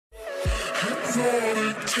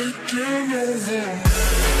taking over.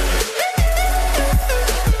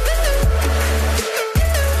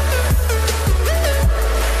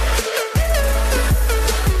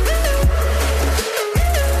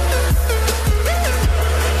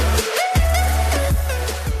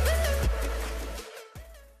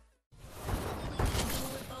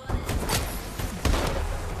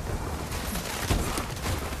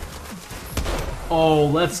 Oh,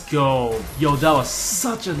 let's go. Yo, that was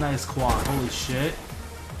such a nice quad. Holy shit.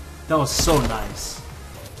 That was so nice.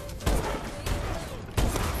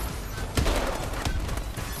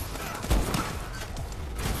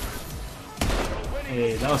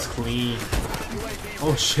 Hey, that was clean.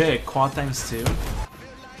 Oh shit, quad times 2.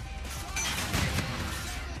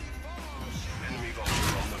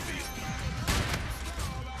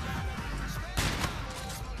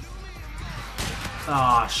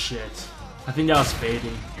 Ah, shit. I think that was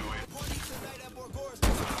baiting.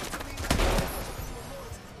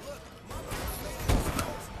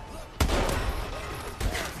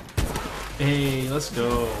 Hey, let's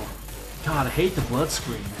go. God, I hate the blood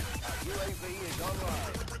screen.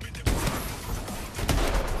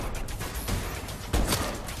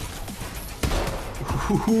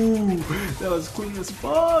 Ooh, that was clean as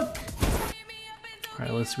fuck.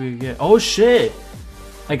 Alright, let's see what we get. Oh shit!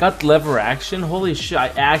 I got the lever action. Holy shit, I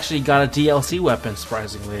actually got a DLC weapon,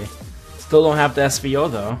 surprisingly. Still don't have the SVO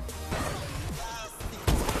though.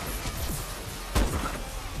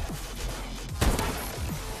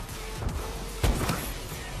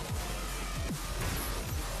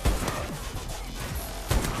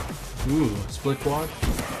 Ooh, split quad?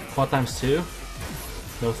 Quad times 2?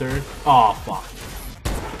 No third? Oh fuck.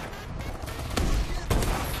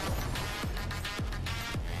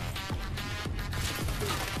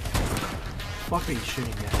 What are you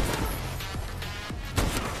shooting at?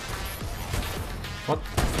 What?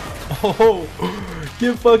 Oh,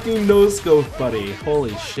 get fucking no scope, buddy.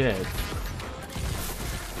 Holy shit.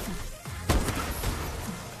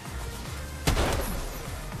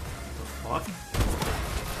 What the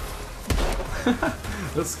fuck?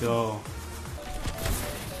 Let's go.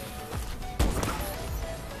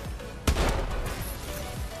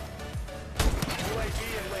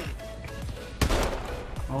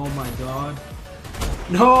 Oh my god.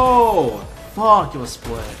 No! Fuck, it was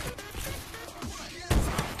split.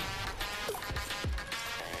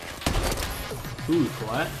 Ooh,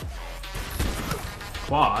 what?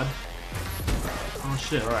 Quad? Oh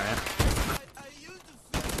shit, alright.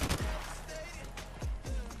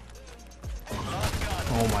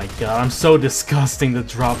 Oh my god, I'm so disgusting, the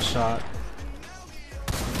drop shot.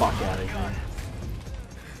 Fuck out of here.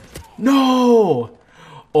 No!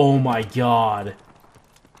 Oh my god.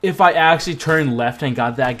 If I actually turned left and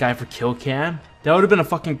got that guy for Killcam, that would have been a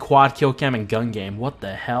fucking quad Killcam and gun game. What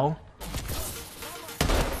the hell?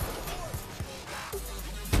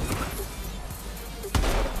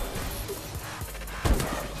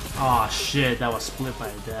 Aw, oh, shit, that was split by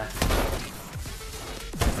death.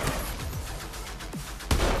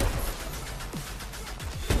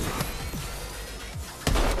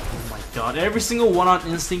 Oh my god, every single one on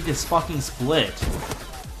Instinct is fucking split.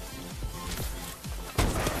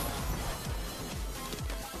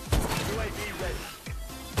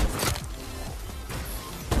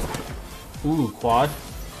 Ooh, quad.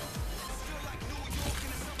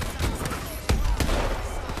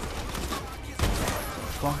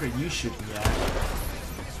 Fuck are you shooting at?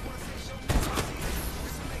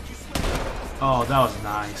 Oh, that was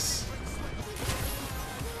nice.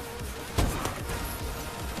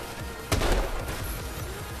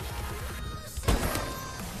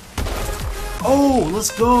 Oh, let's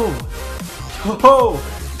go! Oh,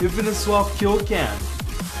 infinite swap Killcam.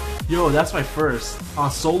 Yo, that's my first. On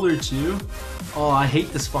Solar too? Oh, I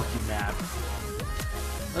hate this fucking map.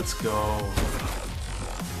 Let's go.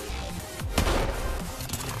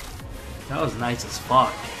 That was nice as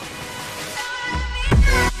fuck.